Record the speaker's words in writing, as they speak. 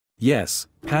Yes,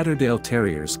 Patterdale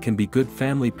Terriers can be good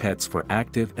family pets for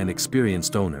active and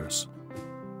experienced owners.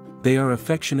 They are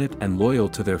affectionate and loyal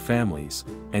to their families,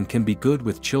 and can be good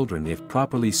with children if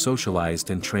properly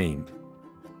socialized and trained.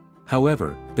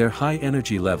 However, their high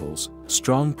energy levels,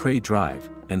 strong prey drive,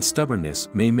 and stubbornness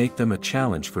may make them a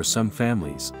challenge for some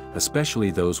families, especially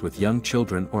those with young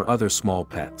children or other small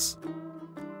pets.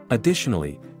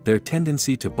 Additionally, their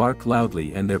tendency to bark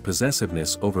loudly and their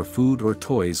possessiveness over food or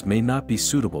toys may not be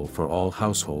suitable for all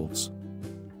households.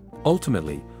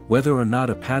 Ultimately, whether or not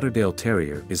a Patterdale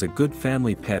Terrier is a good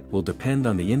family pet will depend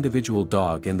on the individual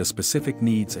dog and the specific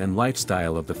needs and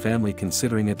lifestyle of the family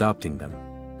considering adopting them.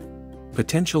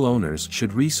 Potential owners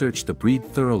should research the breed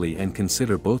thoroughly and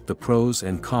consider both the pros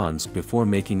and cons before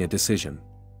making a decision.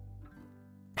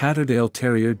 Patterdale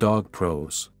Terrier Dog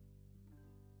Pros.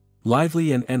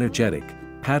 Lively and energetic,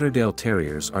 Patterdale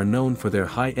Terriers are known for their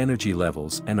high energy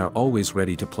levels and are always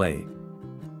ready to play.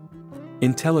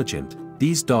 Intelligent,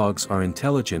 these dogs are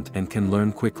intelligent and can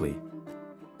learn quickly.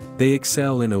 They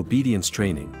excel in obedience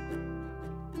training.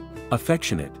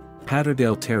 Affectionate,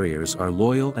 Patterdale Terriers are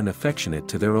loyal and affectionate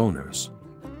to their owners.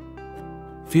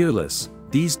 Fearless,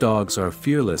 these dogs are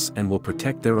fearless and will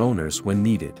protect their owners when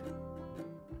needed.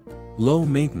 Low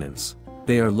maintenance,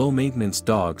 they are low-maintenance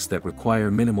dogs that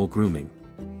require minimal grooming.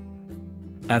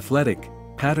 Athletic,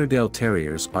 Patterdale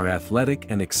Terriers are athletic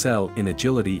and excel in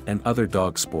agility and other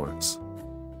dog sports.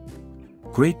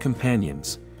 Great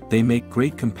companions, they make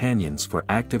great companions for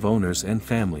active owners and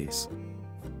families.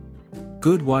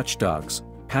 Good watchdogs,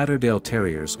 Patterdale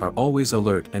Terriers are always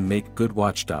alert and make good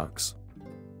watchdogs.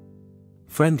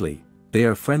 Friendly, they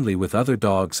are friendly with other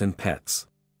dogs and pets.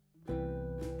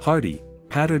 Hardy,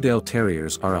 Patterdale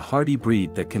Terriers are a hardy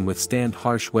breed that can withstand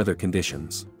harsh weather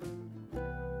conditions.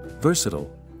 Versatile,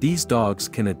 these dogs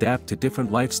can adapt to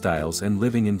different lifestyles and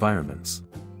living environments.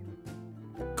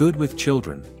 Good with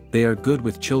children, they are good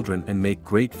with children and make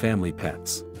great family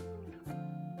pets.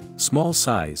 Small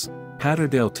size,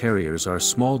 Patterdale Terriers are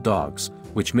small dogs,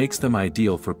 which makes them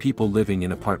ideal for people living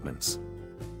in apartments.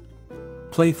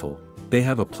 Playful, they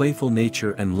have a playful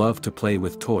nature and love to play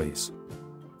with toys.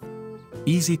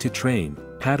 Easy to train,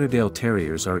 Patterdale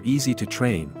Terriers are easy to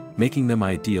train, making them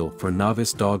ideal for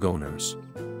novice dog owners.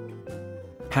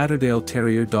 Patterdale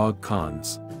Terrier Dog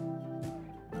Cons.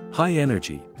 High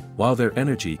energy, while their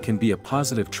energy can be a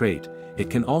positive trait, it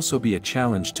can also be a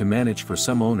challenge to manage for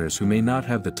some owners who may not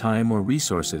have the time or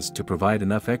resources to provide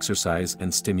enough exercise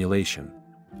and stimulation.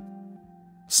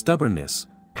 Stubbornness,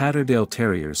 Patterdale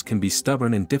Terriers can be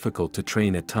stubborn and difficult to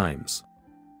train at times.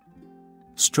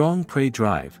 Strong prey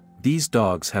drive, these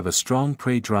dogs have a strong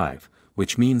prey drive,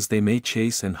 which means they may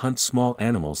chase and hunt small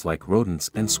animals like rodents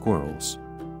and squirrels.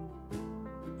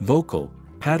 Vocal,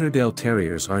 Patterdale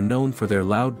Terriers are known for their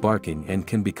loud barking and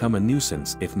can become a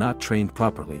nuisance if not trained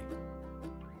properly.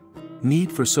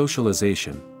 Need for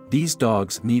socialization, these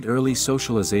dogs need early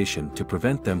socialization to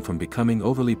prevent them from becoming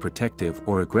overly protective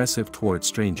or aggressive toward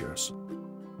strangers.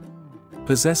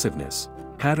 Possessiveness,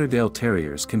 Patterdale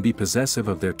Terriers can be possessive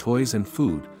of their toys and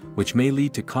food, which may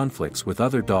lead to conflicts with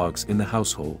other dogs in the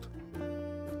household.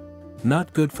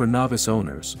 Not good for novice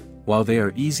owners, while they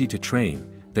are easy to train,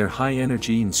 their high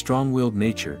energy and strong-willed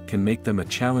nature can make them a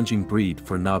challenging breed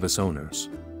for novice owners.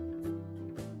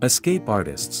 Escape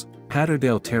artists,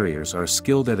 Patterdale Terriers are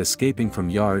skilled at escaping from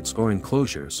yards or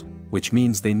enclosures, which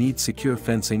means they need secure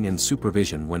fencing and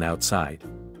supervision when outside.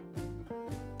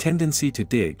 Tendency to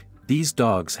dig, these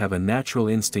dogs have a natural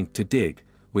instinct to dig,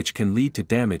 which can lead to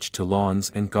damage to lawns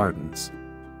and gardens.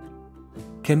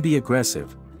 Can be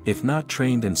aggressive, if not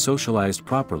trained and socialized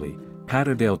properly,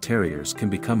 Patterdale Terriers can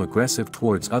become aggressive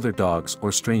towards other dogs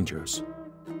or strangers.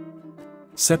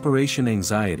 Separation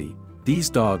anxiety, these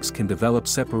dogs can develop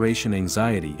separation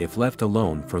anxiety if left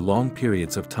alone for long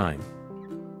periods of time.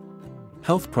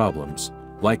 Health problems,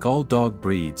 like all dog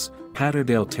breeds,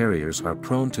 Patterdale Terriers are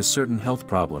prone to certain health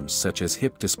problems such as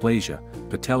hip dysplasia,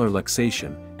 patellar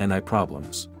luxation, and eye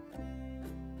problems.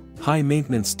 High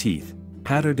maintenance teeth,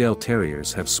 Patterdale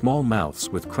Terriers have small mouths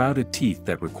with crowded teeth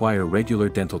that require regular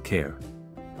dental care.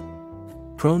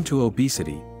 Prone to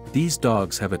obesity, these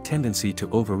dogs have a tendency to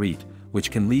overeat, which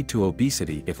can lead to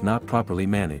obesity if not properly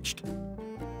managed.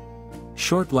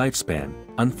 Short lifespan,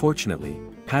 unfortunately,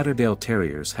 Patterdale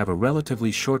Terriers have a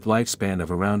relatively short lifespan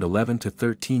of around 11 to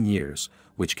 13 years,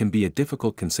 which can be a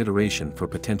difficult consideration for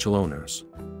potential owners.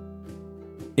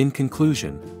 In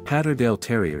conclusion, Patterdale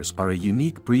Terriers are a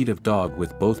unique breed of dog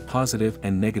with both positive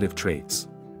and negative traits.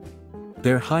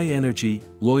 Their high energy,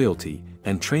 loyalty,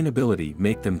 and trainability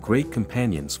make them great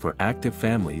companions for active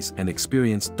families and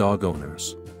experienced dog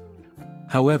owners.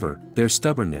 However, their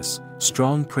stubbornness,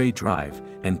 strong prey drive,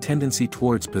 and tendency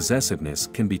towards possessiveness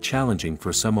can be challenging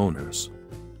for some owners.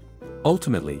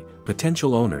 Ultimately,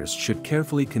 potential owners should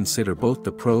carefully consider both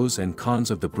the pros and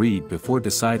cons of the breed before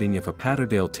deciding if a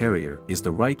Patterdale Terrier is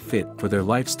the right fit for their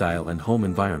lifestyle and home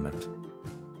environment.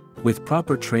 With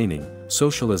proper training,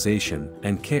 socialization,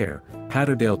 and care,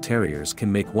 Patterdale Terriers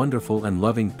can make wonderful and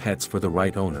loving pets for the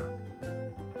right owner.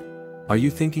 Are you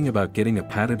thinking about getting a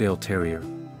Patterdale Terrier?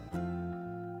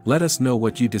 Let us know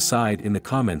what you decide in the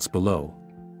comments below.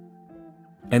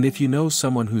 And if you know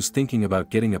someone who's thinking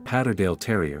about getting a Patterdale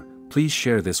Terrier, please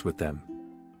share this with them.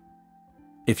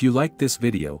 If you liked this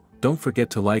video, don't forget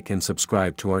to like and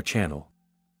subscribe to our channel.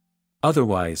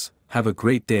 Otherwise, have a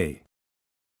great day.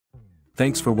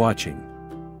 Thanks for watching.